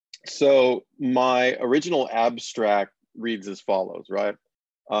So my original abstract reads as follows, right?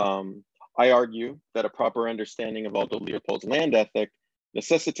 I argue that a proper understanding of Aldo Leopold's land ethic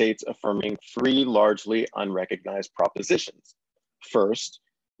necessitates affirming three largely unrecognized propositions. First,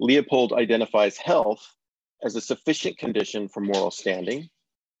 Leopold identifies health as a sufficient condition for moral standing.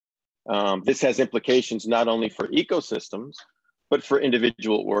 This has implications not only for ecosystems, but for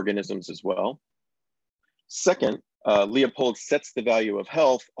individual organisms as well. Second, Leopold sets the value of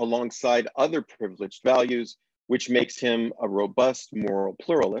health alongside other privileged values, which makes him a robust moral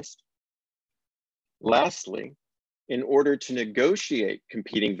pluralist. Lastly, in order to negotiate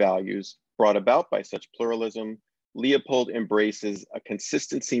competing values brought about by such pluralism, Leopold embraces a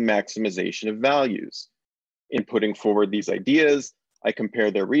consistency maximization of values. In putting forward these ideas, I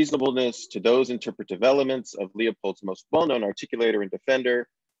compare their reasonableness to those interpretive elements of Leopold's most well-known articulator and defender,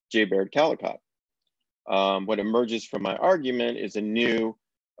 Baird Callicott. What emerges from my argument is a new,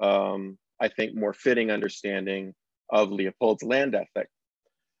 I think, more fitting understanding of Leopold's land ethic.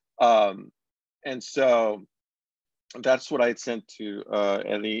 And so that's what I had sent to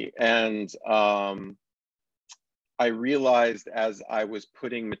Ellie. And I realized as I was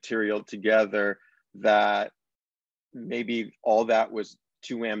putting material together that maybe all that was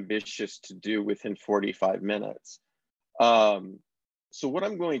too ambitious to do within 45 minutes. So what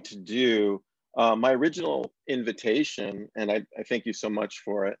I'm going to do, my original invitation, and I thank you so much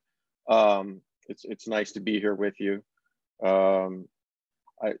for it. It's nice to be here with you.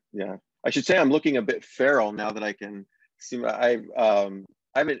 I should say I'm looking a bit feral now that I can see. I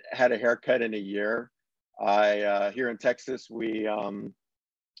haven't had a haircut in a year. Here in Texas, we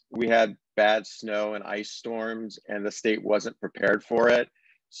had bad snow and ice storms, and the state wasn't prepared for it.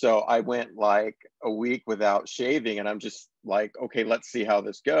 So I went like a week without shaving, and I'm just like, okay, let's see how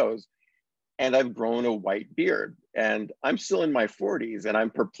this goes. And I've grown a white beard, and I'm still in my 40s, and I'm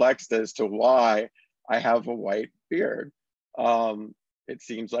perplexed as to why I have a white beard. It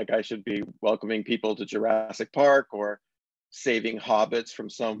seems like I should be welcoming people to Jurassic Park or saving hobbits from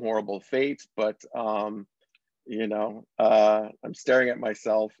some horrible fate, but you know, I'm staring at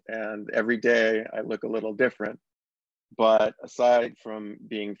myself, and every day I look a little different. But aside from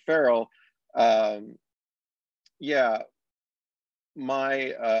being feral, yeah, my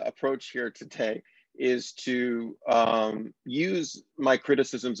approach here today is to use my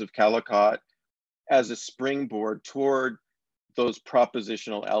criticisms of Callicott as a springboard toward those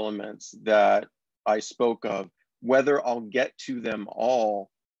propositional elements that I spoke of. Whether I'll get to them all,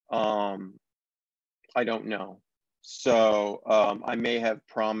 I don't know. So I may have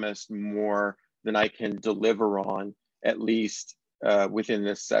promised more than I can deliver on, at least within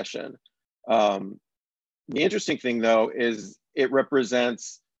this session. The interesting thing though is it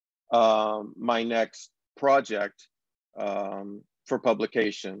represents my next project for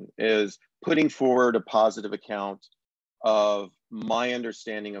publication, is putting forward a positive account of my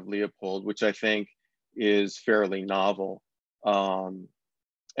understanding of Leopold, which I think is fairly novel. And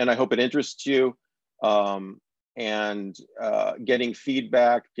I hope it interests you. Getting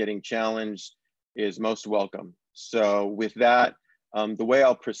feedback, getting challenged is most welcome. So with that, the way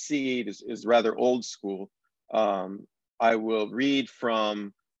I'll proceed is rather old school. I will read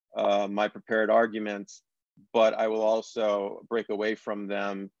from my prepared arguments, but I will also break away from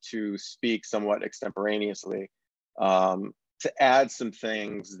them to speak somewhat extemporaneously, to add some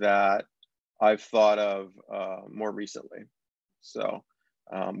things that I've thought of more recently. So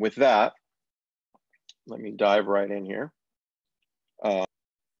with that, let me dive right in here.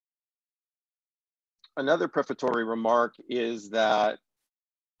 Another prefatory remark is that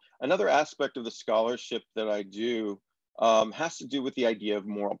another aspect of the scholarship that I do has to do with the idea of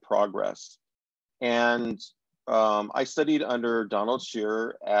moral progress. And I studied under Donald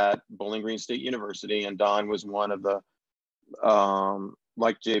Shearer at Bowling Green State University, and Don was one of the,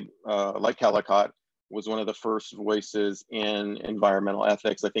 like Callicott, was one of the first voices in environmental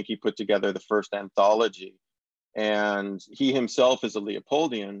ethics. I think he put together the first anthology, and he himself is a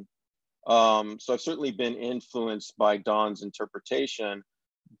Leopoldian. So I've certainly been influenced by Don's interpretation,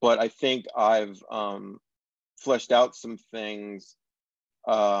 but I think I've fleshed out some things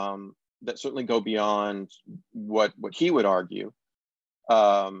that certainly go beyond what he would argue.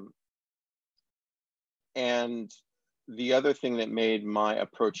 And the other thing that made my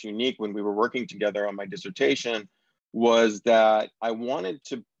approach unique when we were working together on my dissertation was that I wanted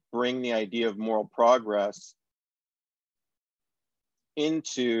to bring the idea of moral progress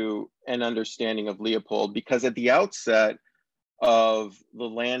into an understanding of Leopold, because at the outset of the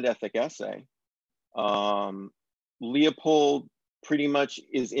land ethic essay, Leopold pretty much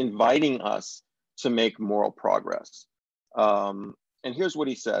is inviting us to make moral progress. And here's what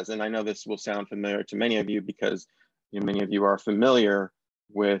he says, and I know this will sound familiar to many of you because many of you are familiar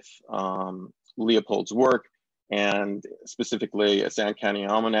with Leopold's work, and specifically a Sand County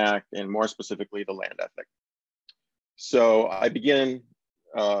Almanac, and more specifically the land ethic. So I begin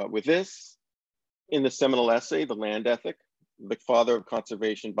with this. In the seminal essay, The Land Ethic, the father of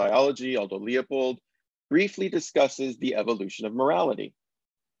conservation biology, Aldo Leopold, briefly discusses the evolution of morality.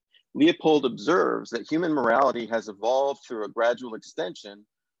 Leopold observes that human morality has evolved through a gradual extension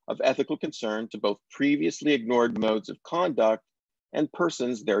of ethical concern to both previously ignored modes of conduct and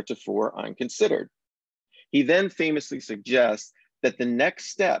persons theretofore unconsidered. He then famously suggests that the next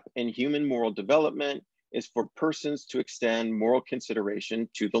step in human moral development is for persons to extend moral consideration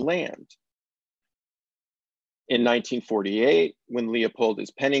to the land. In 1948, when Leopold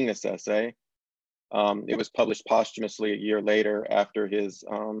is penning this essay, it was published posthumously a year later after his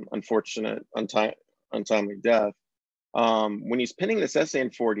unfortunate, untimely death. When he's penning this essay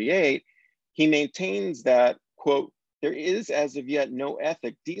in 48, he maintains that, quote, there is as of yet no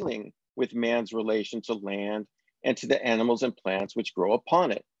ethic dealing with man's relation to land and to the animals and plants which grow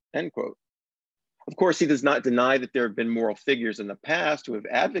upon it, end quote. Of course, he does not deny that there have been moral figures in the past who have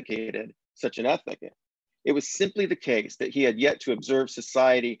advocated such an ethic. It was simply the case that he had yet to observe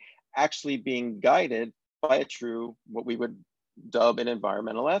society actually being guided by a true, what we would dub an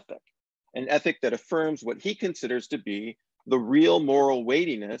environmental ethic, an ethic that affirms what he considers to be the real moral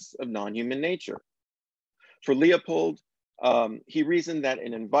weightiness of non-human nature. For Leopold, he reasoned that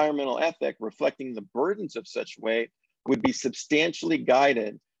an environmental ethic reflecting the burdens of such weight would be substantially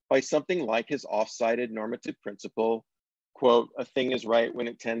guided by something like his off-sided normative principle, quote, a thing is right when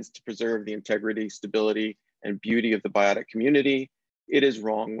it tends to preserve the integrity, stability, and beauty of the biotic community. It is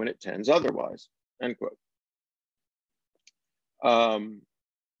wrong when it tends otherwise, end quote.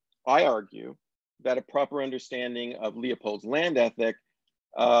 I argue that a proper understanding of Leopold's land ethic,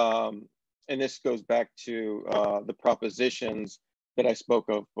 and this goes back to the propositions that I spoke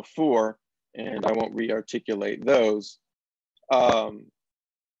of before, and I won't re-articulate those.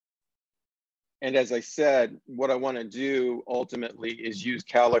 And as I said, what I want to do ultimately is use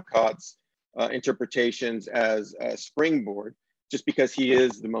Callicott's interpretations as a springboard, just because he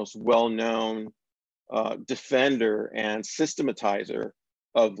is the most well-known defender and systematizer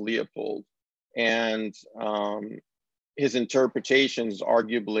of Leopold. And his interpretations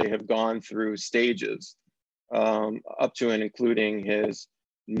arguably have gone through stages up to and including his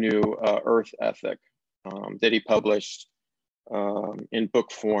new Earth ethic that he published in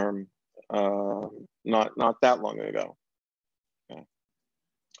book form not that long ago. Okay.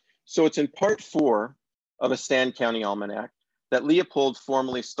 So it's in part 4 of a Sand County Almanac that Leopold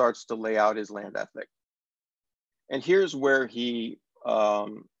formally starts to lay out his land ethic. And here's where he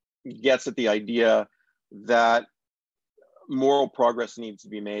gets at the idea that moral progress needs to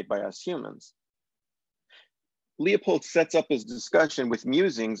be made by us humans. Leopold sets up his discussion with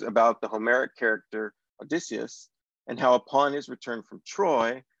musings about the Homeric character Odysseus and how upon his return from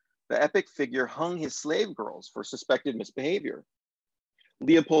Troy, the epic figure hung his slave girls for suspected misbehavior.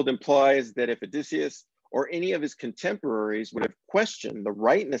 Leopold implies that if Odysseus or any of his contemporaries would have questioned the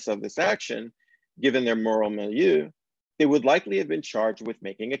rightness of this action, given their moral milieu, they would likely have been charged with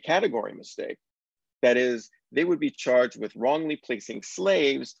making a category mistake. That is, they would be charged with wrongly placing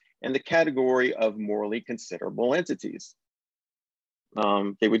slaves in the category of morally considerable entities.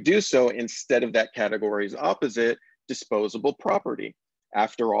 They would do so instead of that category's opposite, disposable property.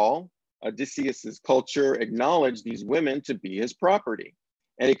 After all, Odysseus's culture acknowledged these women to be his property.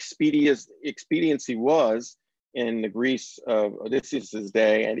 And expediency was, in the Greece of Odysseus's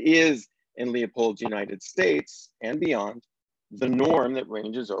day, and is in Leopold's United States and beyond, the norm that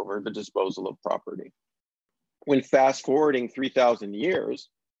ranges over the disposal of property. When fast forwarding 3,000 years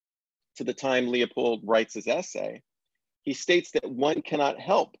to the time Leopold writes his essay, he states that one cannot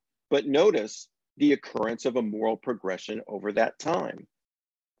help but notice the occurrence of a moral progression over that time.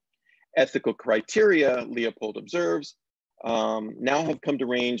 Ethical criteria, Leopold observes, now have come to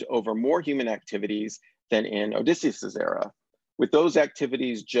range over more human activities than in Odysseus's era, with those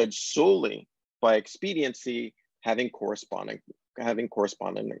activities judged solely by expediency having correspondingly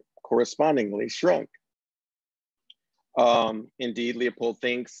shrunk. Indeed, Leopold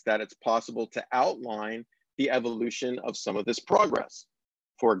thinks that it's possible to outline the evolution of some of this progress.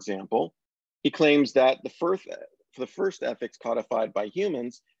 For example, he claims that the first ethics codified by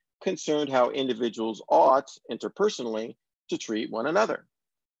humans concerned how individuals ought, interpersonally, to treat one another.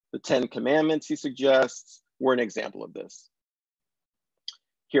 The 10 Commandments, he suggests, were an example of this.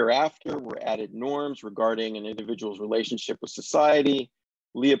 Hereafter were added norms regarding an individual's relationship with society,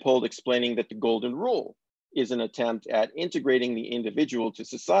 Leopold explaining that the golden rule is an attempt at integrating the individual to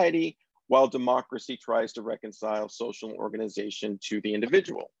society, while democracy tries to reconcile social organization to the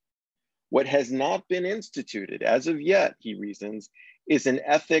individual. What has not been instituted as of yet, he reasons, is an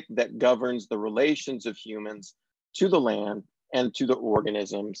ethic that governs the relations of humans to the land and to the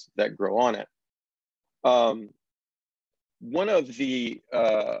organisms that grow on it. One of the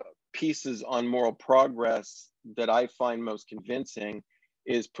pieces on moral progress that I find most convincing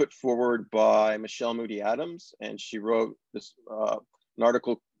is put forward by Michelle Moody Adams, and she wrote this an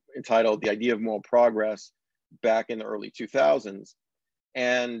article entitled "The Idea of Moral Progress" back in the early 2000s.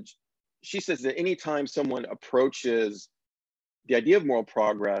 And she says that anytime someone approaches the idea of moral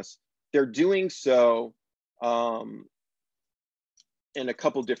progress, they're doing so in a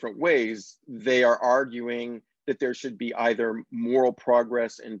couple different ways. They are arguing that there should be either moral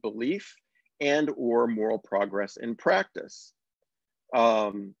progress in belief and or moral progress in practice.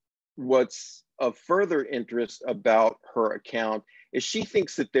 What's of further interest about her account is she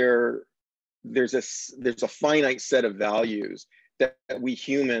thinks that there's a finite set of values that we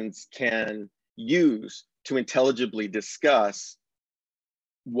humans can use to intelligibly discuss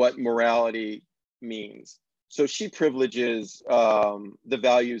what morality means. So she privileges the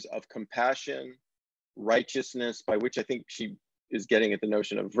values of compassion, righteousness, by which I think she is getting at the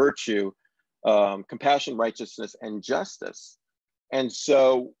notion of virtue, compassion, righteousness, and justice. And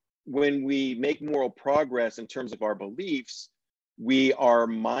so when we make moral progress in terms of our beliefs, we are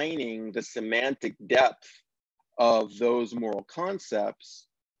mining the semantic depth of those moral concepts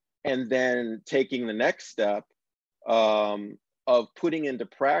and then taking the next step of putting into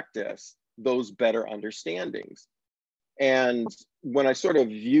practice those better understandings. And when I sort of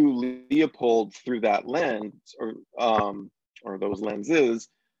view Leopold through that lens, or those lenses,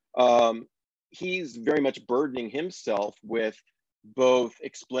 he's very much burdening himself with both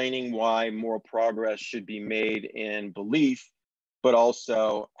explaining why moral progress should be made in belief, but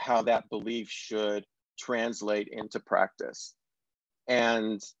also how that belief should translate into practice.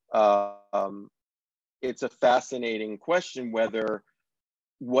 And it's a fascinating question whether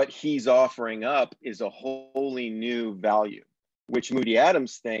what he's offering up is a wholly new value, which Moody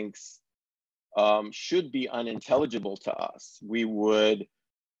Adams thinks should be unintelligible to us. We would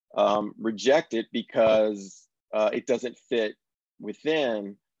reject it because it doesn't fit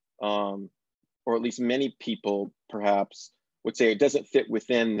within, or at least many people perhaps would say it doesn't fit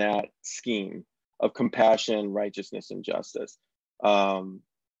within that scheme of compassion, righteousness, and justice,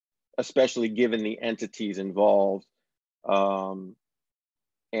 especially given the entities involved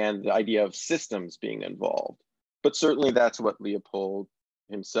and the idea of systems being involved. But certainly that's what Leopold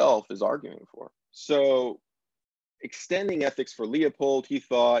himself is arguing for. So extending ethics for Leopold, he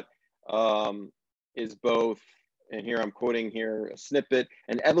thought, is both, and here I'm quoting here a snippet,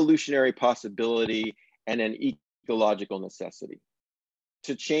 an evolutionary possibility and an ecological necessity.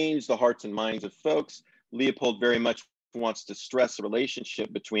 To change the hearts and minds of folks, Leopold very much wants to stress the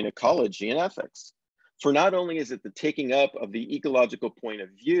relationship between ecology and ethics. For not only is it the taking up of the ecological point of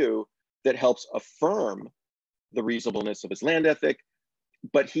view that helps affirm the reasonableness of his land ethic,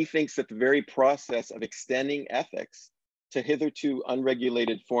 but he thinks that the very process of extending ethics to hitherto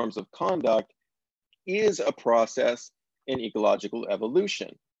unregulated forms of conduct is a process in ecological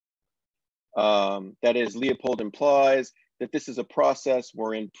evolution. That is, Leopold implies that this is a process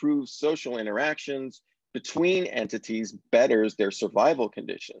where improved social interactions between entities betters their survival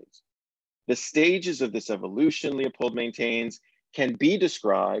conditions. The stages of this evolution, Leopold maintains, can be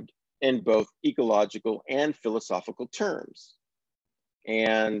described in both ecological and philosophical terms.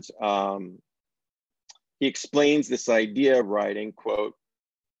 And he explains this idea writing, quote,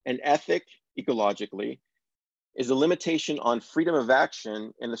 an ethic ecologically is a limitation on freedom of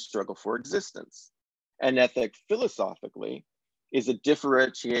action in the struggle for existence. An ethic philosophically is a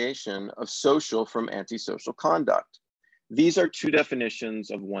differentiation of social from antisocial conduct. These are two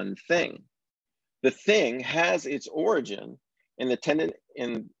definitions of one thing. The thing has its origin in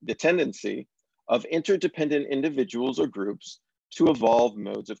the tendency of interdependent individuals or groups to evolve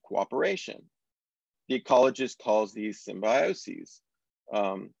modes of cooperation. The ecologist calls these symbioses.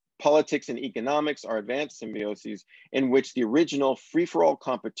 Politics and economics are advanced symbioses in which the original free-for-all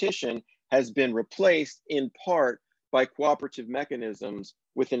competition has been replaced in part by cooperative mechanisms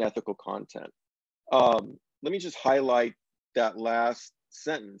with an ethical content. Let me just highlight that last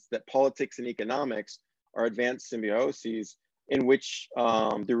sentence, that politics and economics are advanced symbioses in which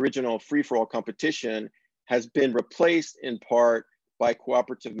the original free-for-all competition has been replaced in part by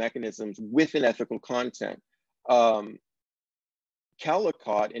cooperative mechanisms with an ethical content.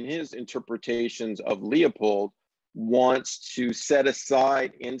 Callicott, in his interpretations of Leopold, wants to set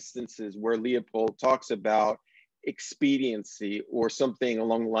aside instances where Leopold talks about expediency or something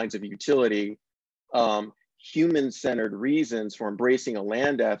along the lines of utility, human-centered reasons for embracing a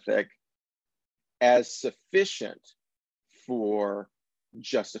land ethic as sufficient for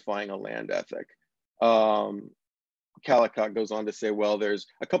justifying a land ethic. Callicott goes on to say, well, there's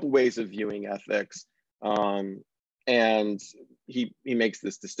a couple ways of viewing ethics, and he makes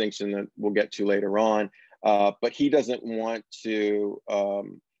this distinction that we'll get to later on, but he doesn't want to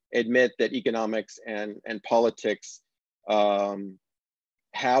admit that economics and politics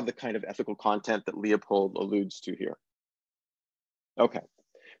have the kind of ethical content that Leopold alludes to here. Okay,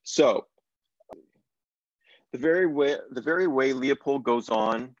 so the very way Leopold goes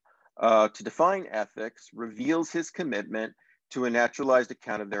on to define ethics reveals his commitment to a naturalized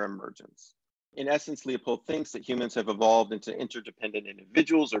account of their emergence. In essence, Leopold thinks that humans have evolved into interdependent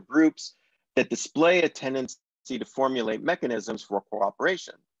individuals or groups that display a tendency to formulate mechanisms for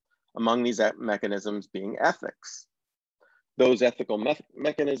cooperation, among these mechanisms being ethics. Those ethical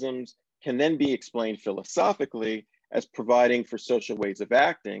mechanisms can then be explained philosophically as providing for social ways of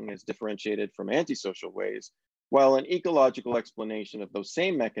acting as differentiated from antisocial ways, while an ecological explanation of those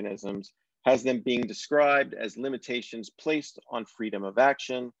same mechanisms has them being described as limitations placed on freedom of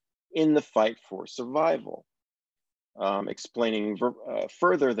action in the fight for survival. Explaining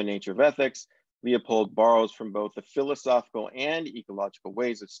further the nature of ethics, Leopold borrows from both the philosophical and ecological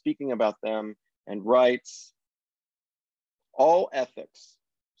ways of speaking about them and writes, all ethics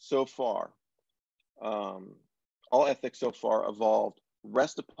so far evolved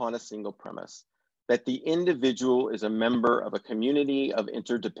rest upon a single premise, that the individual is a member of a community of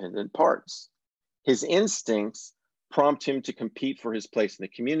interdependent parts. His instincts prompt him to compete for his place in the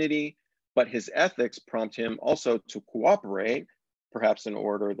community, but his ethics prompt him also to cooperate, perhaps in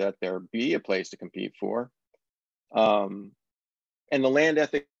order that there be a place to compete for. And the land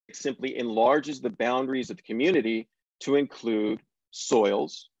ethic simply enlarges the boundaries of the community to include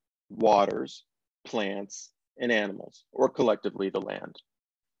soils, waters, plants, and animals, or collectively the land.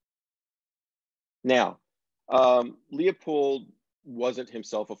 Now, Leopold wasn't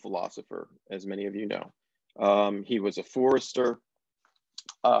himself a philosopher, as many of you know. He was a forester.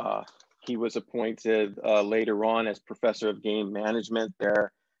 He was appointed later on as professor of game management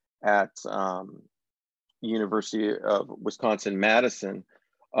there at University of Wisconsin-Madison.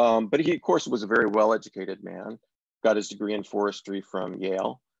 But he, of course, was a very well-educated man, got his degree in forestry from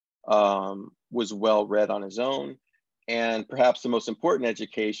Yale, was well-read on his own, and perhaps the most important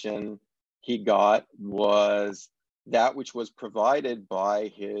education he got was that which was provided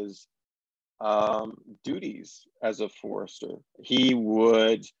by his duties as a forester. He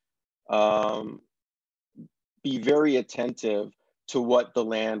would be very attentive to what the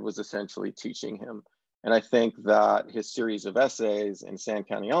land was essentially teaching him. And I think that his series of essays in Sand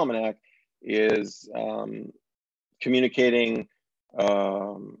County Almanac is communicating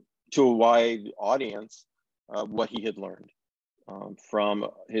to a wide audience what he had learned from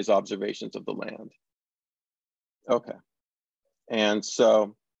his observations of the land. Okay, and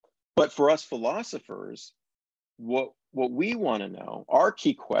so, but for us philosophers, what we want to know, our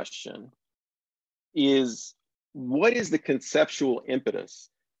key question is, what is the conceptual impetus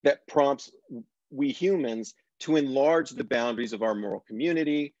that prompts we humans to enlarge the boundaries of our moral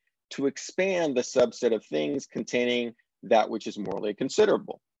community, to expand the subset of things containing that which is morally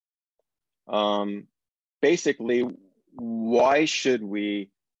considerable? Basically, why should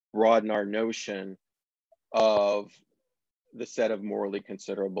we broaden our notion of the set of morally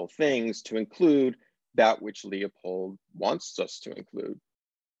considerable things to include that which Leopold wants us to include?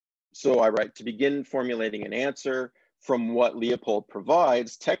 So I write, to begin formulating an answer from what Leopold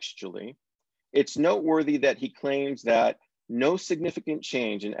provides textually, it's noteworthy that he claims that no significant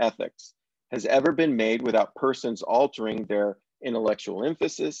change in ethics has ever been made without persons altering their intellectual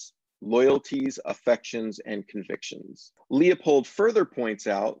emphasis, loyalties, affections, and convictions. Leopold further points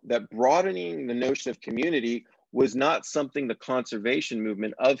out that broadening the notion of community was not something the conservation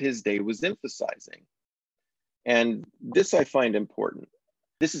movement of his day was emphasizing. And this I find important.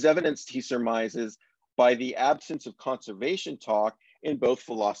 This is evidenced, he surmises, by the absence of conservation talk in both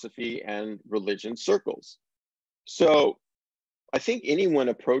philosophy and religion circles. So I think anyone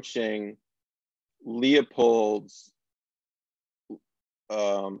approaching Leopold's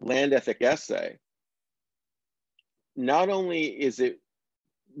land ethic essay, not only is it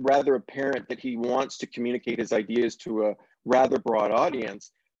rather apparent that he wants to communicate his ideas to a rather broad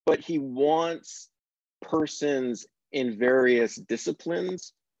audience, but he wants persons in various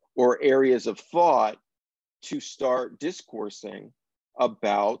disciplines or areas of thought to start discoursing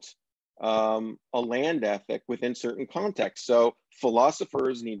about a land ethic within certain contexts. So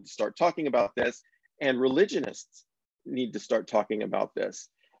philosophers need to start talking about this, and religionists need to start talking about this.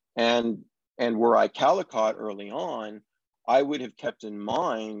 And were I Callicott early on, I would have kept in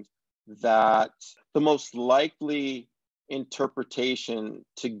mind that the most likely interpretation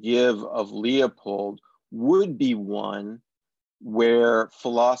to give of Leopold would be one where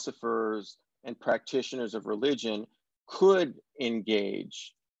philosophers and practitioners of religion could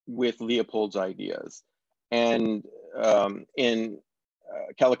engage with Leopold's ideas. And in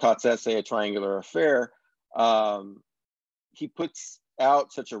Callicott's essay, A Triangular Affair, he puts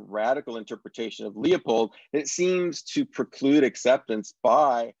out such a radical interpretation of Leopold that it seems to preclude acceptance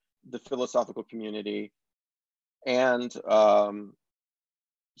by the philosophical community, and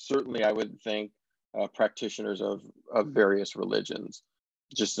certainly I would think practitioners of various religions,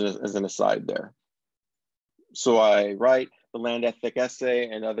 just as an aside there. So I write the Land Ethic Essay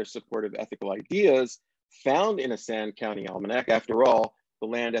and other supportive ethical ideas found in a Sand County Almanac. After all, the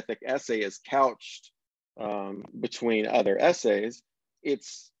Land Ethic Essay is couched between other essays.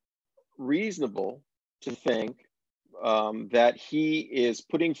 It's reasonable to think that he is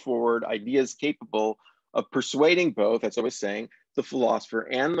putting forward ideas capable of persuading both, as I was saying, the philosopher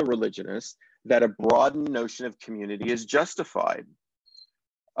and the religionist, that a broadened notion of community is justified.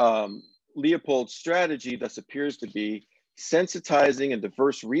 Leopold's strategy thus appears to be sensitizing a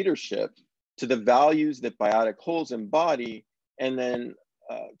diverse readership to the values that biotic wholes embody, and then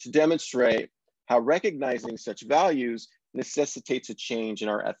to demonstrate how recognizing such values necessitates a change in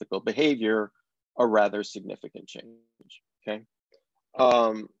our ethical behavior, a rather significant change, okay?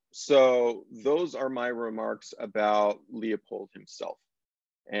 So those are my remarks about Leopold himself.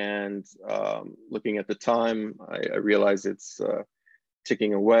 And looking at the time, I realize it's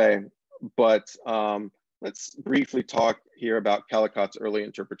ticking away, but let's briefly talk here about Callicott's early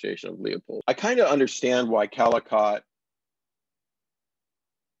interpretation of Leopold. I kind of understand why Callicott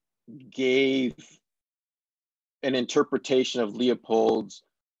gave an interpretation of Leopold's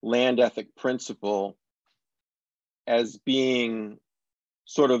land ethic principle as being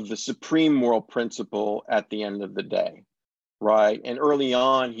sort of the supreme moral principle at the end of the day, right? And early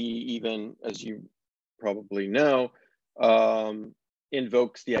on, he even, as you probably know,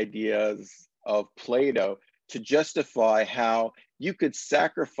 invokes the ideas of Plato to justify how you could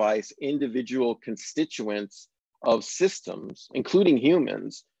sacrifice individual constituents of systems, including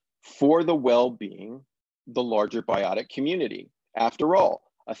humans, for the well-being of the larger biotic community. After all,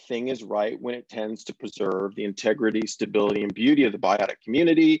 a thing is right when it tends to preserve the integrity, stability, and beauty of the biotic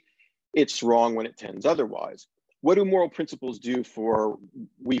community. It's wrong when it tends otherwise. What do moral principles do for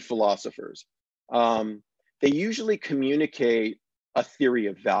we philosophers? They usually communicate a theory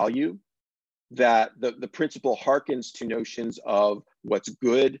of value, that the principle hearkens to notions of what's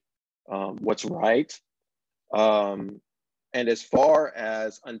good, what's right. And as far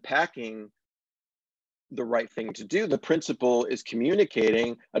as unpacking the right thing to do, the principle is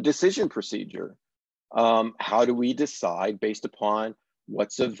communicating a decision procedure. How do we decide based upon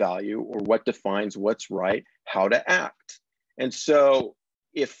what's of value or what defines what's right, how to act? And so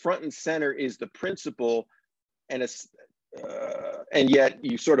if front and center is the principle, and yet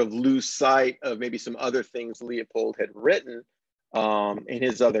you sort of lose sight of maybe some other things Leopold had written in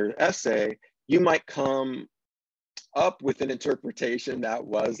his other essay, you might come up with an interpretation that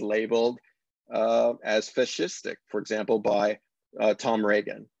was labeled as fascistic, for example, by Tom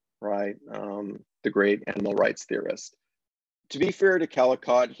Reagan, right? The great animal rights theorist. To be fair to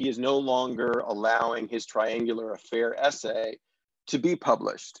Callicott, he is no longer allowing his Triangular Affair essay to be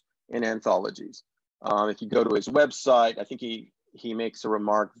published in anthologies. If you go to his website, I think he makes a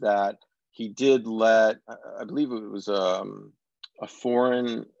remark that he did let, I believe it was a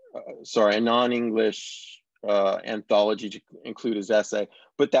non-English anthology to include his essay,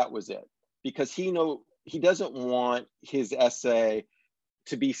 but that was it. Because he doesn't want his essay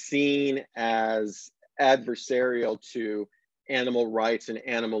to be seen as adversarial to animal rights and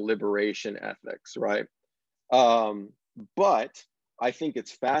animal liberation ethics, right? But I think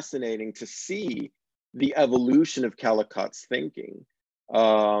it's fascinating to see the evolution of Callicott's thinking.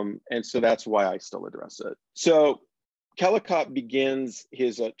 And so that's why I still address it. So Callicott begins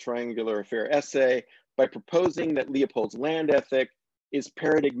his Triangular Affair essay by proposing that Leopold's land ethic is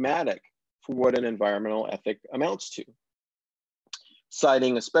paradigmatic for what an environmental ethic amounts to,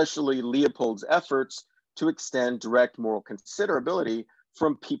 citing especially Leopold's efforts to extend direct moral considerability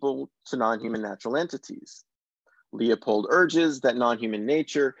from people to non-human natural entities. Leopold urges that non-human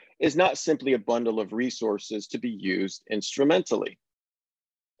nature is not simply a bundle of resources to be used instrumentally.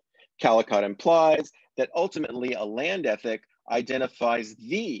 Callicott implies that ultimately a land ethic identifies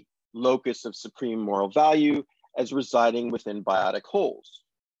the locus of supreme moral value as residing within biotic wholes.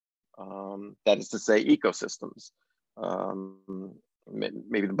 That is to say, ecosystems,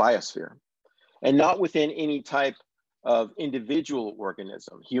 maybe the biosphere, and not within any type of individual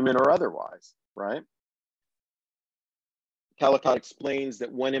organism, human or otherwise, right? Callicott explains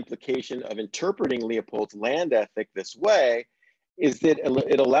that one implication of interpreting Leopold's land ethic this way is that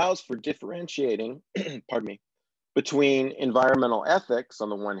it allows for differentiating, pardon me, between environmental ethics on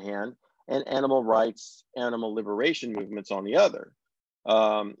the one hand and animal rights, animal liberation movements on the other.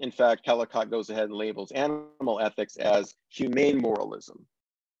 In fact, Callicott goes ahead and labels animal ethics as humane moralism.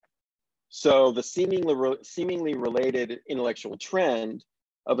 So the seemingly related intellectual trend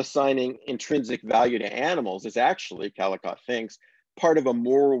of assigning intrinsic value to animals is actually, Callicott thinks, part of a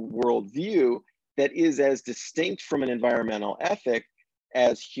moral worldview that is as distinct from an environmental ethic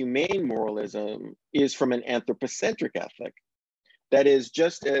as humane moralism is from an anthropocentric ethic. That is,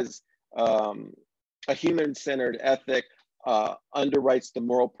 just as a human-centered ethic underwrites the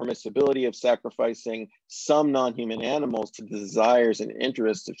moral permissibility of sacrificing some non-human animals to the desires and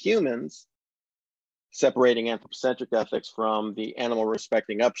interests of humans, separating anthropocentric ethics from the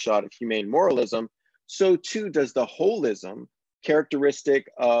animal-respecting upshot of humane moralism, so too does the holism,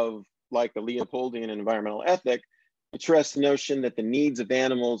 characteristic of, like the Leopoldian environmental ethic, address the notion that the needs of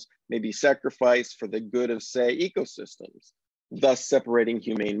animals may be sacrificed for the good of, say, ecosystems, thus separating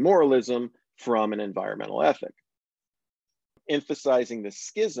humane moralism from an environmental ethic. Emphasizing the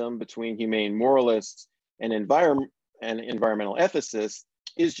schism between humane moralists and environmental ethicists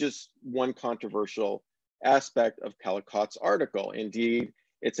is just one controversial aspect of Callicott's article. Indeed,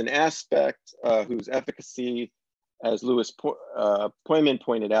 it's an aspect whose efficacy, as Louis Poyman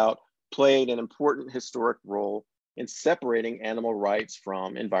pointed out, played an important historic role in separating animal rights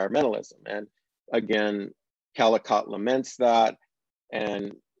from environmentalism. And again, Callicott laments that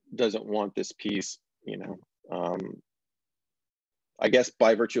and doesn't want this piece, I guess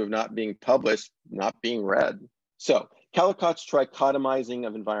by virtue of not being published, not being read. So Callicott's trichotomizing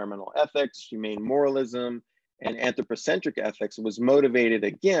of environmental ethics, humane moralism, and anthropocentric ethics was motivated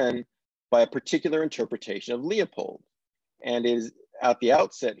again by a particular interpretation of Leopold. And is at the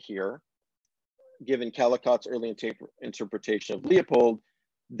outset here, given Callicott's early interpretation of Leopold,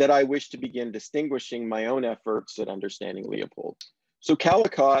 that I wish to begin distinguishing my own efforts at understanding Leopold. So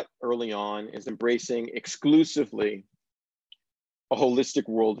Callicott early on is embracing exclusively a holistic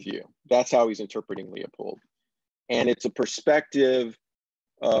worldview. That's how he's interpreting Leopold. And it's a perspective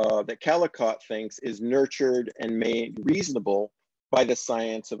that Callicott thinks is nurtured and made reasonable by the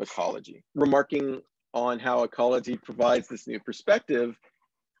science of ecology. Remarking on how ecology provides this new perspective,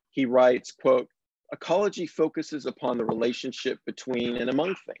 he writes, quote, "Ecology focuses upon the relationship between and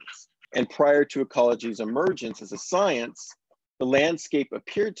among things. And prior to ecology's emergence as a science, the landscape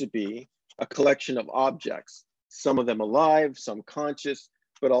appeared to be a collection of objects, some of them alive, some conscious,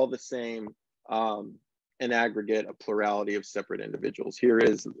 but all the same, an aggregate, a plurality of separate individuals." Here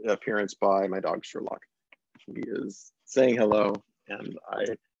is an appearance by my dog Sherlock. He is saying hello, and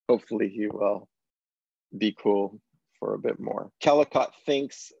hopefully he will be cool for a bit more. Callicott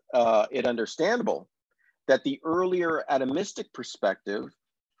thinks it understandable that the earlier atomistic perspective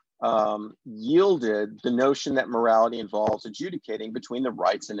yielded the notion that morality involves adjudicating between the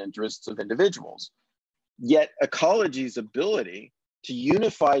rights and interests of individuals. Yet ecology's ability to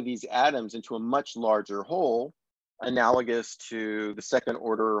unify these atoms into a much larger whole, analogous to the second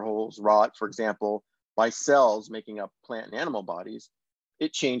order wholes wrought, for example, by cells making up plant and animal bodies,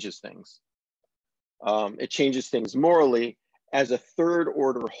 it changes things. It changes things morally as a third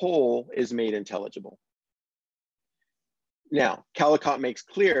order whole is made intelligible. Now, Callicott makes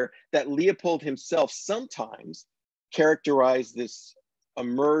clear that Leopold himself sometimes characterized this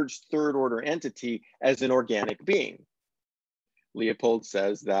emerged third order entity as an organic being. Leopold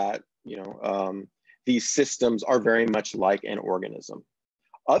says that these systems are very much like an organism.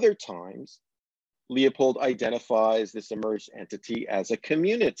 Other times, Leopold identifies this emerged entity as a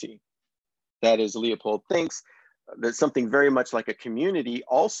community. That is, Leopold thinks that something very much like a community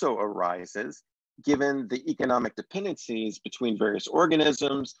also arises given the economic dependencies between various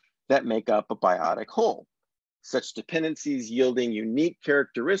organisms that make up a biotic whole. Such dependencies yielding unique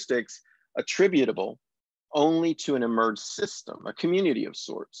characteristics attributable only to an emerged system, a community of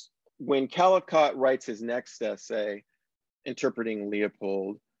sorts. When Callicott writes his next essay, interpreting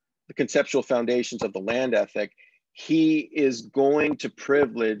Leopold, the conceptual foundations of the land ethic, he is going to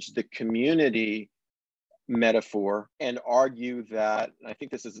privilege the community metaphor and argue that, I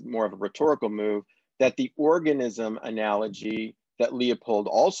think this is more of a rhetorical move, that the organism analogy that Leopold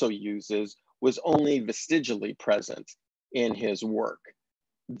also uses was only vestigially present in his work.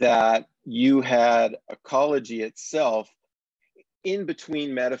 that you had ecology itself in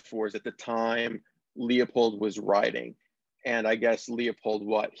between metaphors at the time Leopold was writing. And I guess Leopold,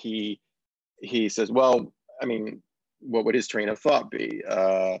 what he says, well, I mean, what would his train of thought be?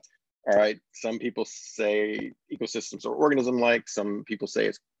 All right, some people say ecosystems are organism-like, some people say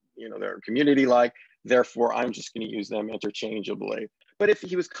it's, you know, they're community-like, therefore I'm just going to use them interchangeably. But if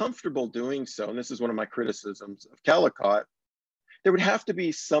he was comfortable doing so, and this is one of my criticisms of Callicott, there would have to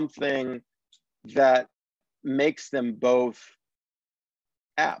be something that makes them both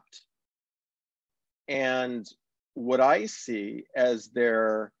apt. And what I see as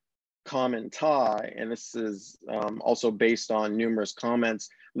their common tie, and this is also based on numerous comments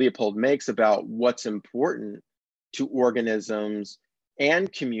Leopold makes about what's important to organisms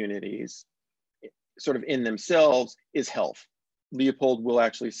and communities sort of in themselves, is health. Leopold will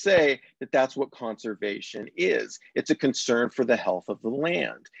actually say that that's what conservation is. It's a concern for the health of the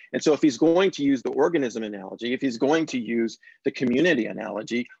land. And so if he's going to use the organism analogy, if he's going to use the community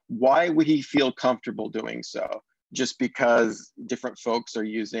analogy, why would he feel comfortable doing so? Just because different folks are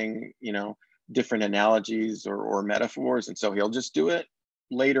using, you know, different analogies or metaphors, and so he'll just do it?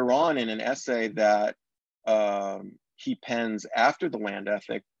 Later on in an essay that he pens after the land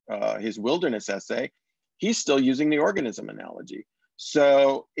ethic, his wilderness essay, he's still using the organism analogy.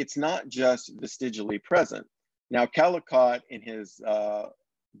 So it's not just vestigially present. Now, Callicott in his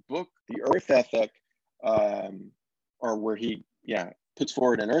book, The Earth Ethic, or where he puts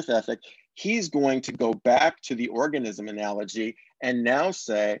forward an Earth Ethic, he's going to go back to the organism analogy and now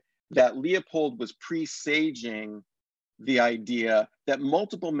say that Leopold was presaging the idea that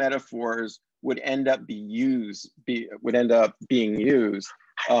multiple metaphors would end up being used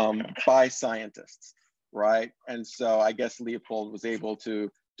by scientists, right? And so I guess Leopold was able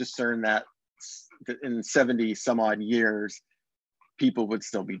to discern that in 70 some odd years, people would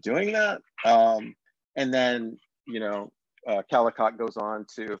still be doing that. And then, you know, Callicott goes on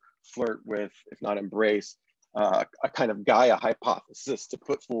to flirt with, if not embrace, a kind of Gaia hypothesis to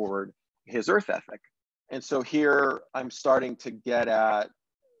put forward his Earth Ethic. And so here I'm starting to get at,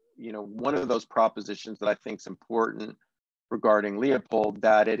 you know, one of those propositions that I think is important regarding Leopold,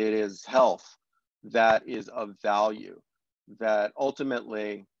 that it is health that is of value, that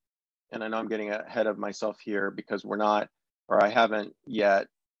ultimately, and I know I'm getting ahead of myself here because we're not, or I haven't yet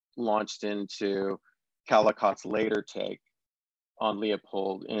launched into Callicott's later take on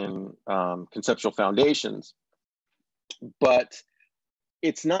Leopold in Conceptual Foundations, but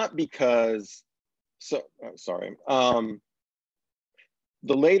it's not because, the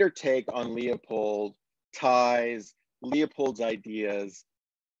later take on Leopold ties Leopold's ideas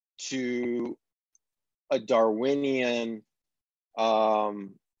to a Darwinian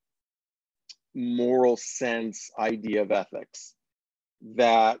moral sense idea of ethics,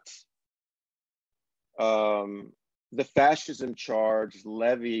 that the fascism charge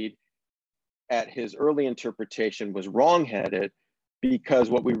levied at his early interpretation was wrongheaded, because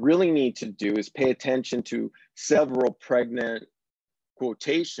what we really need to do is pay attention to several pregnant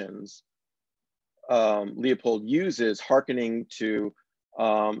quotations Leopold uses hearkening to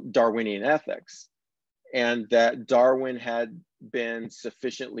Darwinian ethics, and that Darwin had been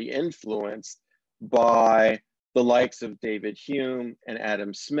sufficiently influenced by the likes of David Hume and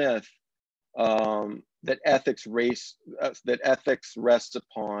Adam Smith, that ethics rests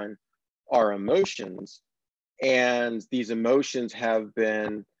upon our emotions, and these emotions have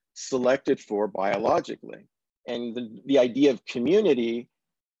been selected for biologically. And the idea of community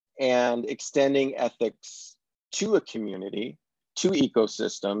and extending ethics to a community, to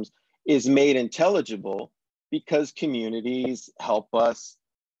ecosystems, is made intelligible because communities help us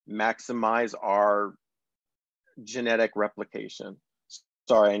maximize our genetic replication.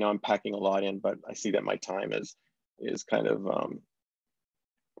 Sorry, I know I'm packing a lot in, but I see that my time is kind of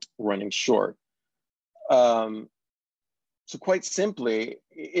running short. So quite simply,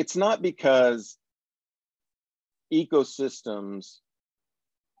 it's not because ecosystems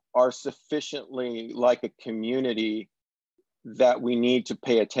are sufficiently like a community that we need to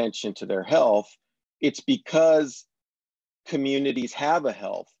pay attention to their health. It's because communities have a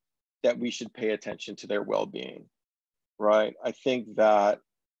health that we should pay attention to their well-being, right? I think that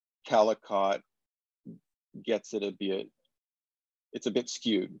Callicott gets it it's a bit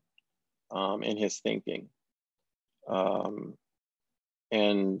skewed in his thinking.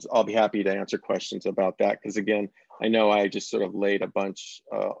 And I'll be happy to answer questions about that, because again, I know I just sort of laid a bunch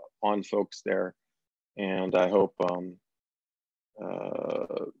on folks there, and I hope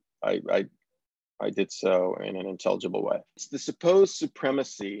I did so in an intelligible way. It's the supposed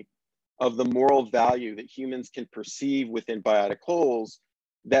supremacy of the moral value that humans can perceive within biotic wholes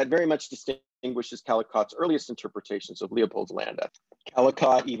that very much distinguishes Callicott's earliest interpretations of Leopold's land ethic.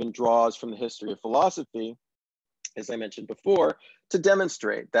 Callicott even draws from the history of philosophy, as I mentioned before, to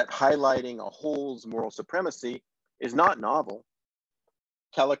demonstrate that highlighting a whole's moral supremacy is not novel.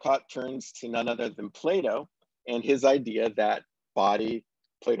 Callicott turns to none other than Plato and his idea that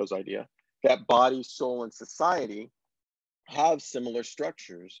Plato's idea, that body, soul, and society have similar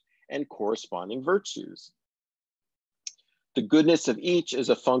structures and corresponding virtues. The goodness of each is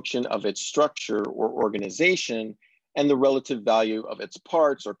a function of its structure or organization and the relative value of its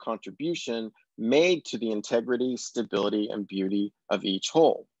parts or contribution made to the integrity, stability, and beauty of each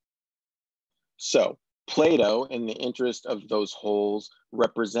whole. So Plato, in the interest of those wholes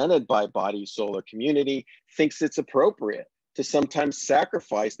represented by body, soul, or community, thinks it's appropriate to sometimes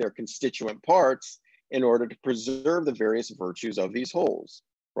sacrifice their constituent parts in order to preserve the various virtues of these wholes,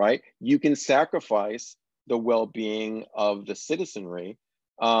 right? You can sacrifice the well-being of the citizenry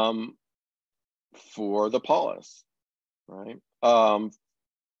for the polis, right?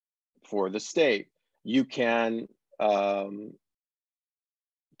 For the state. You can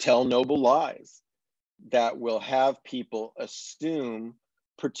tell noble lies that will have people assume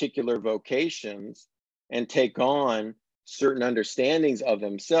particular vocations and take on certain understandings of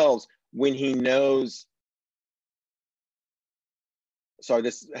themselves when he knows, sorry,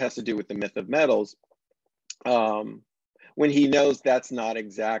 this has to do with the myth of metals, when he knows that's not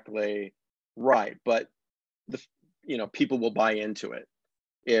exactly right, but people will buy into it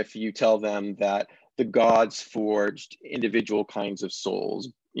if you tell them that the gods forged individual kinds of souls,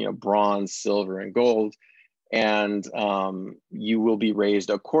 bronze, silver, and gold, and you will be raised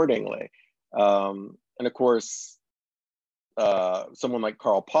accordingly. And of course, someone like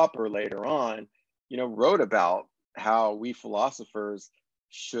Karl Popper later on, wrote about how we philosophers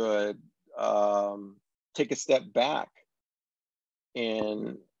should take a step back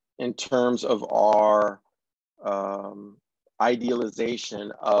in terms of our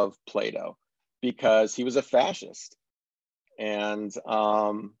idealization of Plato, because he was a fascist. And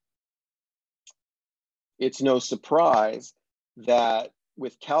it's no surprise that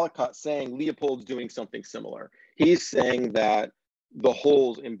with Callicott saying Leopold's doing something similar, he's saying that the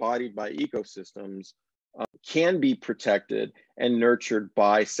wholes embodied by ecosystems can be protected and nurtured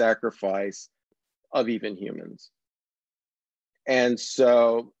by sacrifice of even humans. And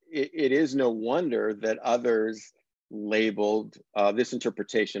so it is no wonder that others labeled this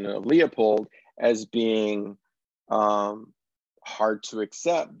interpretation of Leopold as being hard to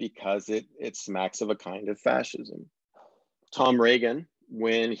accept because it smacks of a kind of fascism. Tom Reagan,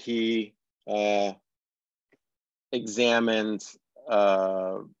 when he examined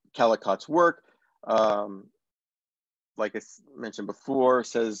Callicott's work, like I mentioned before,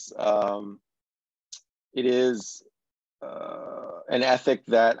 says it is an ethic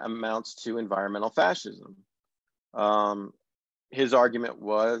that amounts to environmental fascism. His argument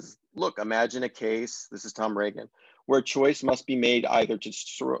was, look, imagine a case, this is Tom Reagan, where choice must be made either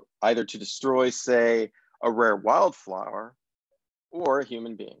to destroy, say, a rare wildflower or a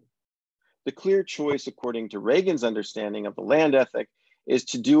human being. The clear choice, according to Reagan's understanding of the land ethic, is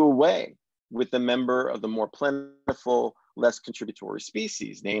to do away with the member of the more plentiful, less contributory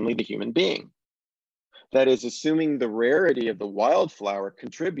species, namely the human being. That is, assuming the rarity of the wildflower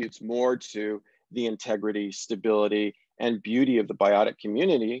contributes more to the integrity, stability, and beauty of the biotic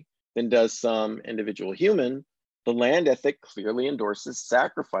community than does some individual human, the land ethic clearly endorses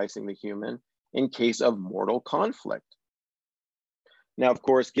sacrificing the human in case of mortal conflict. Now, of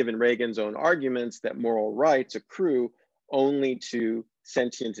course, given Reagan's own arguments that moral rights accrue only to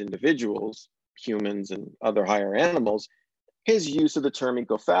sentient individuals, humans and other higher animals, his use of the term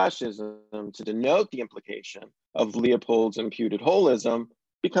ecofascism to denote the implication of Leopold's imputed holism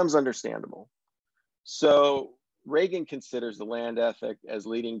becomes understandable. So Reagan considers the land ethic as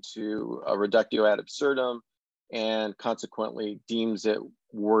leading to a reductio ad absurdum and consequently deems it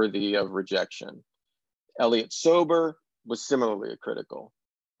worthy of rejection. Elliot Sober was similarly critical.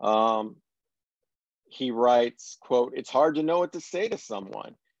 He writes, quote, "It's hard to know what to say to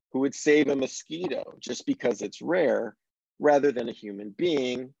someone who would save a mosquito just because it's rare rather than a human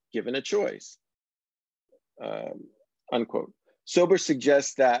being given a choice," unquote. Sober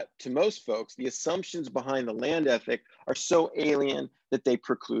suggests that to most folks, the assumptions behind the land ethic are so alien that they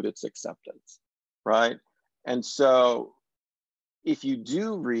preclude its acceptance, right? And so if you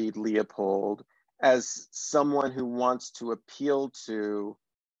do read Leopold as someone who wants to appeal to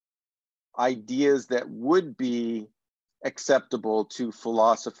ideas that would be acceptable to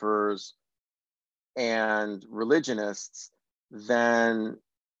philosophers and religionists, then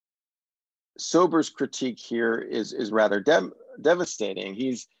Sober's critique here is rather devastating.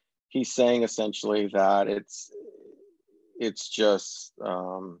 He's saying essentially that it's just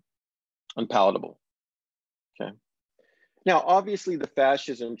unpalatable. Okay. Now, obviously, the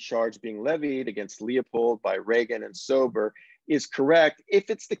fascism charge being levied against Leopold by Reagan and Sober is correct if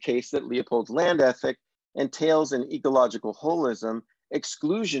it's the case that Leopold's land ethic entails an ecological holism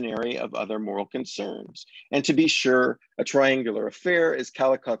exclusionary of other moral concerns. And to be sure, a triangular affair is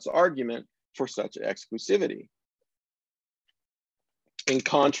Callicott's argument for such exclusivity. In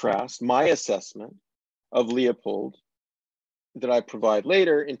contrast, my assessment of Leopold that I provide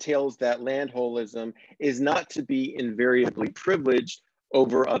later entails that land holism is not to be invariably privileged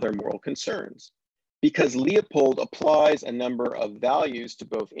over other moral concerns, because Leopold applies a number of values to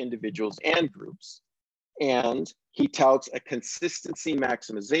both individuals and groups, and he touts a consistency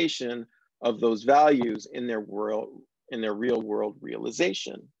maximization of those values in their real world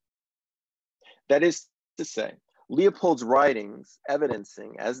realization. That is to say, Leopold's writings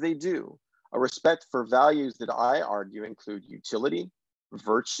evidencing, as they do, a respect for values that I argue include utility,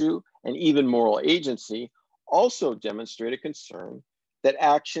 virtue, and even moral agency, also demonstrate a concern that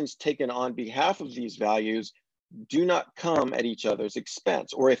actions taken on behalf of these values do not come at each other's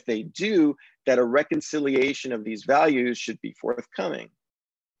expense, or if they do, that a reconciliation of these values should be forthcoming.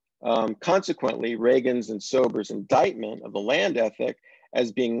 Consequently, Reagan's and Sober's indictment of the land ethic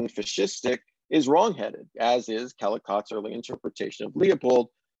as being fascistic is wrongheaded, as is Callicott's early interpretation of Leopold,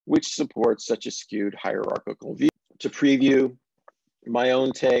 which supports such a skewed hierarchical view. To preview my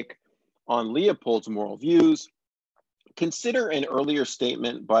own take on Leopold's moral views, consider an earlier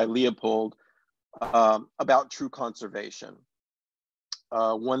statement by Leopold about true conservation,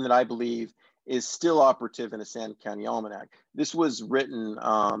 one that I believe is still operative in the Sand County Almanac. This was written,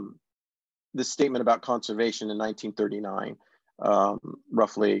 this statement about conservation in 1939,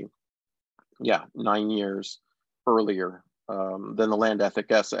 roughly, 9 years earlier than the land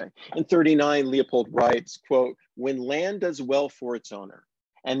ethic essay. In 39, Leopold writes, quote, "When land does well for its owner,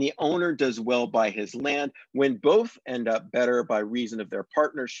 and the owner does well by his land, when both end up better by reason of their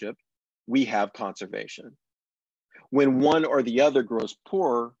partnership, we have conservation. When one or the other grows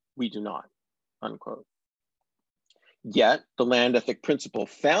poorer, we do not," unquote. Yet the land ethic principle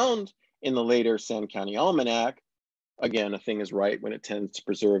found in the later Sand County Almanac, again, a thing is right when it tends to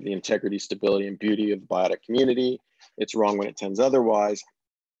preserve the integrity, stability, and beauty of the biotic community. It's wrong when it tends otherwise.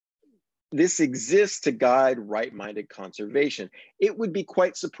 This exists to guide right-minded conservation. It would be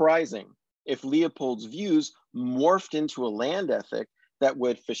quite surprising if Leopold's views morphed into a land ethic that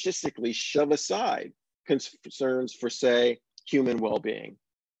would fascistically shove aside concerns for, say, human well-being,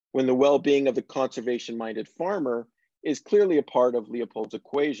 when the well-being of the conservation-minded farmer is clearly a part of Leopold's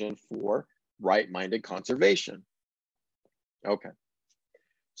equation for right-minded conservation. Okay,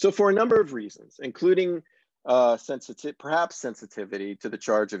 so for a number of reasons, including perhaps sensitivity to the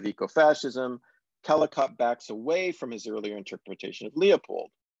charge of ecofascism, Callicott backs away from his earlier interpretation of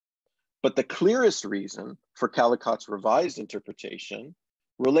Leopold. But the clearest reason for Callicott's revised interpretation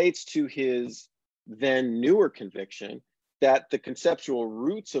relates to his then newer conviction that the conceptual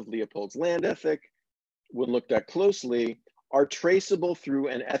roots of Leopold's land ethic, when looked at closely, are traceable through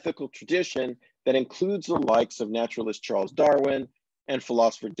an ethical tradition that includes the likes of naturalist Charles Darwin and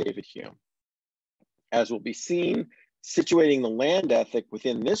philosopher David Hume. As will be seen, situating the land ethic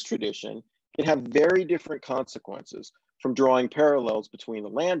within this tradition can have very different consequences from drawing parallels between the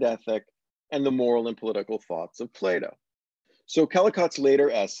land ethic and the moral and political thoughts of Plato. So Callicott's later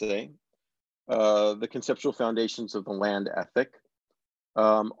essay, The Conceptual Foundations of the Land Ethic,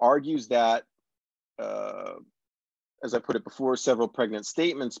 argues that, as I put it before, several pregnant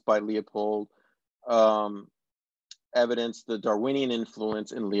statements by Leopold evidence the Darwinian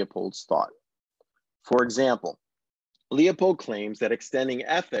influence in Leopold's thought. For example, Leopold claims that extending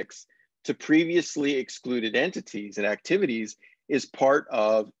ethics to previously excluded entities and activities is part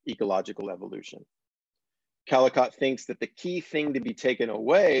of ecological evolution. Callicott thinks that the key thing to be taken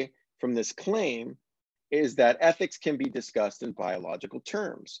away from this claim is that ethics can be discussed in biological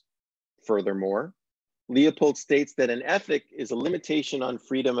terms. Furthermore, Leopold states that an ethic is a limitation on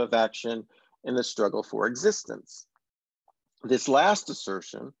freedom of action in the struggle for existence. This last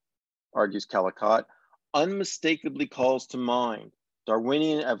assertion, argues Callicott, unmistakably calls to mind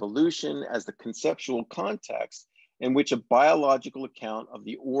Darwinian evolution as the conceptual context in which a biological account of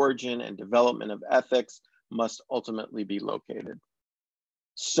the origin and development of ethics must ultimately be located.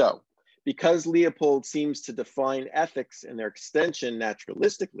 So, because Leopold seems to define ethics and their extension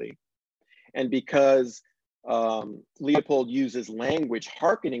naturalistically, and because Leopold uses language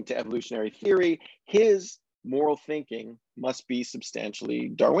hearkening to evolutionary theory, his moral thinking must be substantially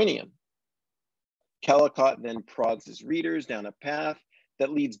Darwinian. Callicott then prods his readers down a path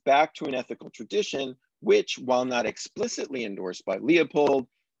that leads back to an ethical tradition, which, while not explicitly endorsed by Leopold,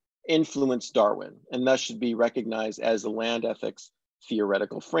 influenced Darwin, and thus should be recognized as the land ethics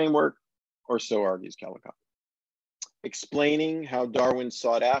theoretical framework, or so argues Callicott. Explaining how Darwin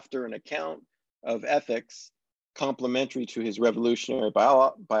sought after an account of ethics complementary to his revolutionary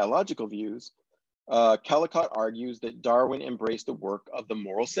biological views, Callicott argues that Darwin embraced the work of the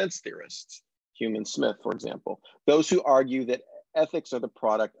moral sense theorists, Hume and Smith, for example, those who argue that ethics are the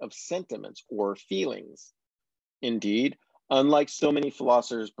product of sentiments or feelings. Indeed, unlike so many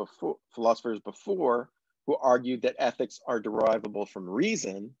philosophers before who argued that ethics are derivable from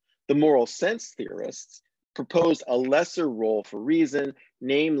reason, the moral sense theorists proposed a lesser role for reason,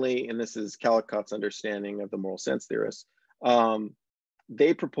 namely, and this is Callicott's understanding of the moral sense theorists,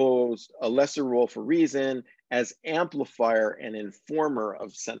 they proposed a lesser role for reason as amplifier and informer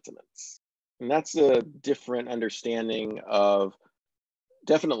of sentiments. And that's a different understanding of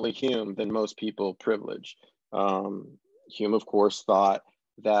definitely Hume than most people privilege. Hume, of course, thought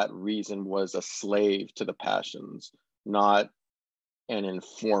that reason was a slave to the passions, not an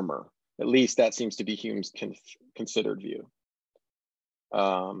informer. At least that seems to be Hume's considered view.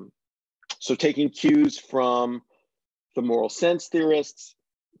 So taking cues from the moral sense theorists,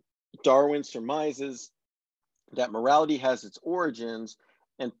 Darwin surmises that morality has its origins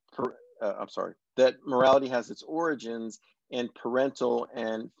in parental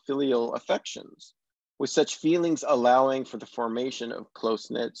and filial affections, with such feelings allowing for the formation of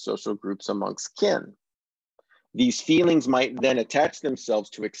close-knit social groups amongst kin. These feelings might then attach themselves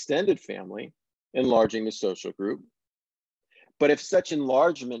to extended family, enlarging the social group. But if such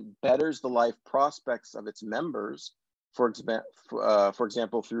enlargement betters the life prospects of its members, for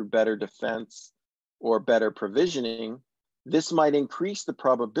example, through better defense or better provisioning, this might increase the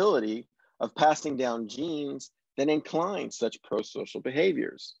probability of passing down genes that incline such pro-social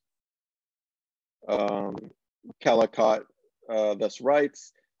behaviors. Callicott thus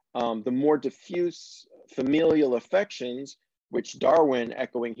writes, the more diffuse familial affections, which Darwin,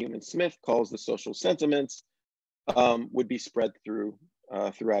 echoing Hume and Smith, calls the social sentiments, would be spread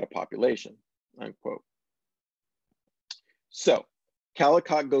throughout a population, unquote. So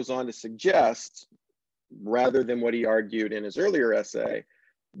Callicott goes on to suggest, rather than what he argued in his earlier essay,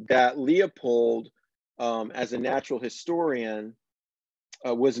 that Leopold, as a natural historian,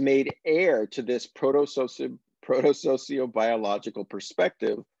 was made heir to this proto-socio-biological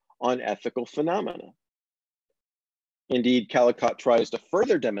perspective on ethical phenomena. Indeed, Callicott tries to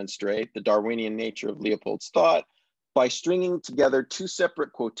further demonstrate the Darwinian nature of Leopold's thought by stringing together two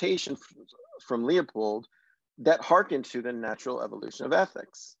separate quotations from Leopold that hearken to the natural evolution of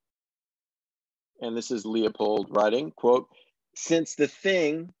ethics. And this is Leopold writing, quote, since the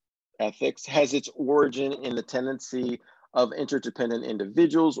thing, ethics, has its origin in the tendency of interdependent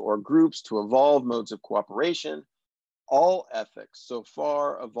individuals or groups to evolve modes of cooperation, all ethics so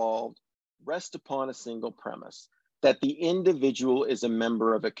far evolved rest upon a single premise, that the individual is a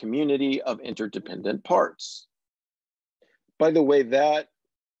member of a community of interdependent parts. By the way, that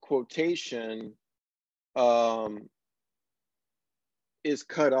quotation is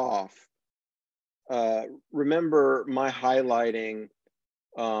cut off. Remember my highlighting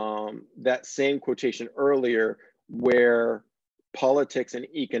that same quotation earlier where politics and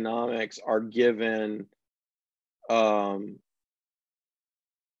economics are given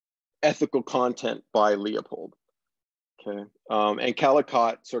ethical content by Leopold. Okay, and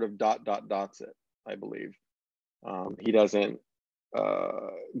Callicott sort of dots it, I believe. He doesn't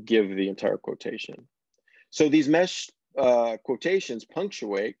give the entire quotation. So these mesh quotations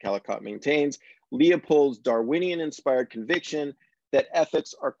punctuate, Callicott maintains, Leopold's Darwinian-inspired conviction that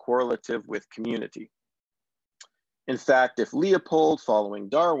ethics are correlative with community. In fact, if Leopold, following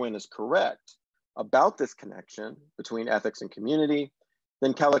Darwin, is correct about this connection between ethics and community,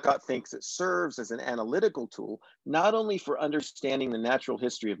 then Callicott thinks it serves as an analytical tool, not only for understanding the natural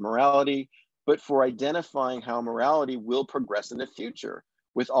history of morality, but for identifying how morality will progress in the future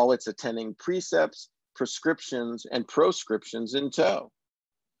with all its attending precepts, prescriptions, and proscriptions in tow.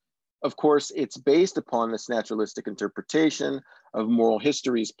 Of course, it's based upon this naturalistic interpretation of moral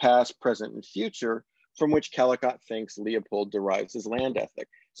histories past, present, and future, from which Callicott thinks Leopold derives his land ethic.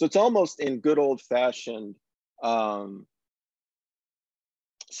 So it's almost in good old-fashioned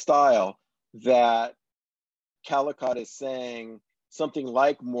style that Callicott is saying something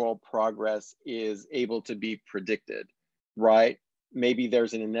like moral progress is able to be predicted, right? Maybe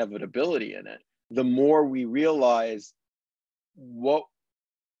there's an inevitability in it. The more we realize what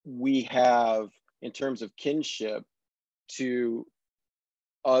we have in terms of kinship to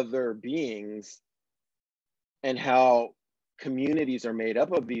other beings, and how communities are made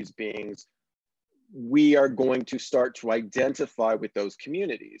up of these beings, we are going to start to identify with those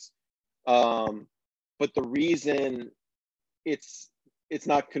communities. But the reason it's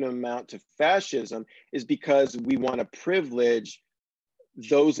not going to amount to fascism is because we want to privilege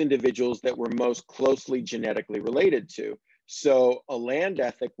those individuals that we're most closely genetically related to. So a land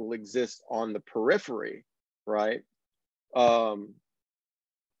ethic will exist on the periphery, right, of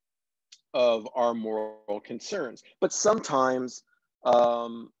our moral concerns. But sometimes,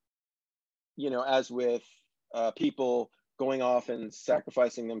 you know, as with people going off and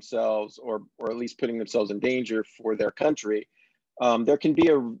sacrificing themselves, or at least putting themselves in danger for their country, there can be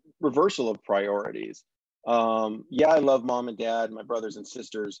a reversal of priorities. Yeah, I love mom and dad, my brothers and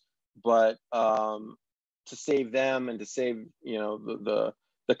sisters, but to save them and to save, you know,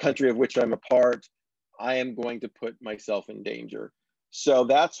 the country of which I'm a part, I am going to put myself in danger. So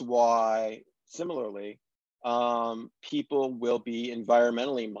that's why, similarly, people will be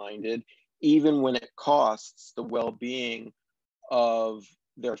environmentally minded, even when it costs the well-being of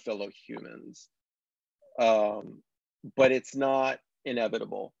their fellow humans. But it's not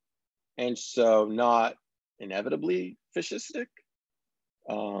inevitable. And so not inevitably fascistic.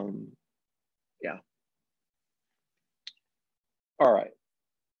 Yeah. All right.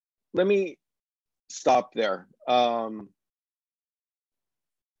 Let me stop there.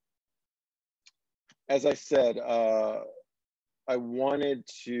 As I said, I wanted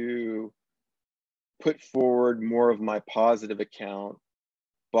to put forward more of my positive account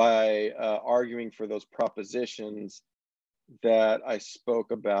by arguing for those propositions that I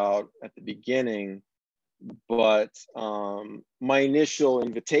spoke about at the beginning. But my initial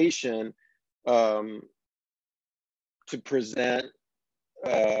invitation to present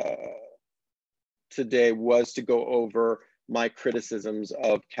today was to go over my criticisms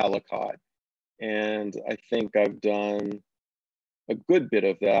of Callicott. And I think I've done a good bit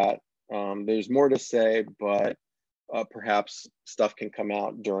of that. There's more to say, but perhaps stuff can come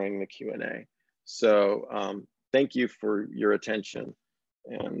out during the Q&A. So thank you for your attention.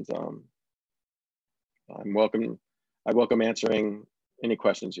 And I welcome answering any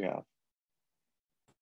questions you have.